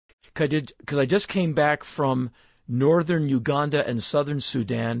because I just came back from northern Uganda and southern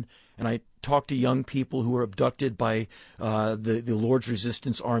Sudan, and I talked to young people who were abducted by the Lord's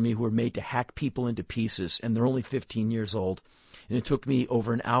Resistance Army, who were made to hack people into pieces, and they're only 15 years old. And it took me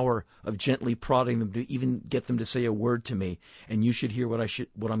over an hour of gently prodding them to even get them to say a word to me. And you should hear what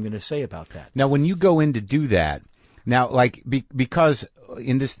I'm going to say about that. Now, when you go in to do that, now, like, because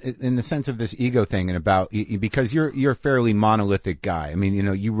in the sense of this ego thing, and about, because you're a fairly monolithic guy. I mean,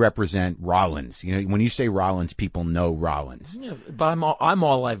 you represent Rollins. When you say Rollins, people know Rollins. Yeah, but I'm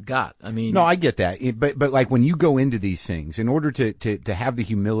all I've got. I mean, no, I get that. But like, when you go into these things, in order to have the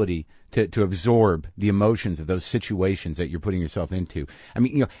humility to absorb the emotions of those situations that you're putting yourself into, I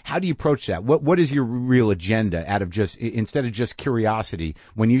mean, how do you approach that? What is your real agenda out of instead of just curiosity?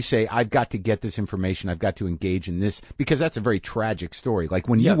 When you say, I've got to get this information, I've got to engage in this, because that's a very tragic story. Like,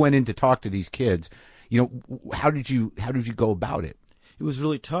 when you went in to talk to these kids, how did you go about it? It was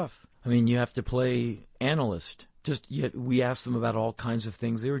really tough. I mean, you have to play analyst. We asked them about all kinds of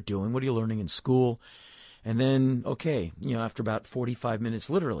things they were doing. What are you learning in school? And then, after about 45 minutes,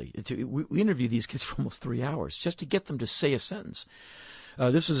 literally, we interviewed these kids for almost 3 hours just to get them to say a sentence.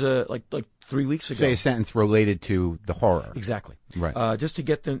 This was like 3 weeks ago. Say a sentence related to the horror. Exactly. Right. Just to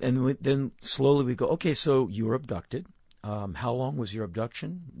get them, and then slowly we go, okay, so you were abducted. How long was your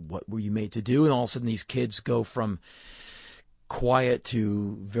abduction? What were you made to do? And all of a sudden these kids go from quiet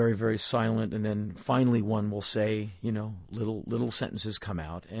to very, very silent, and then finally one will say, little sentences come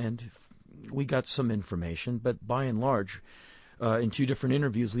out, and we got some information, but by and large, in 2 different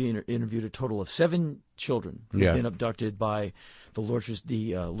interviews, we interviewed a total of 7 children who had been abducted by the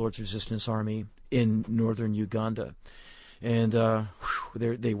Lord's Resistance Army in northern Uganda. And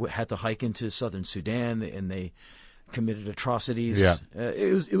they had to hike into southern Sudan, and they committed atrocities. Yeah.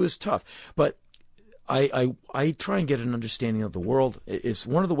 It was tough. But I try and get an understanding of the world. It's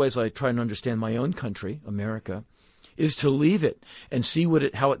one of the ways I try and understand my own country, America, is to leave it and see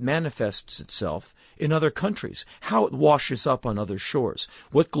how it manifests itself in other countries, how it washes up on other shores,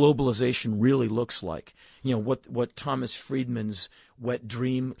 what globalization really looks like, what Thomas Friedman's wet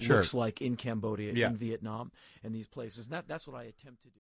dream looks like in Cambodia, in Vietnam, and these places. That's what I attempt to do.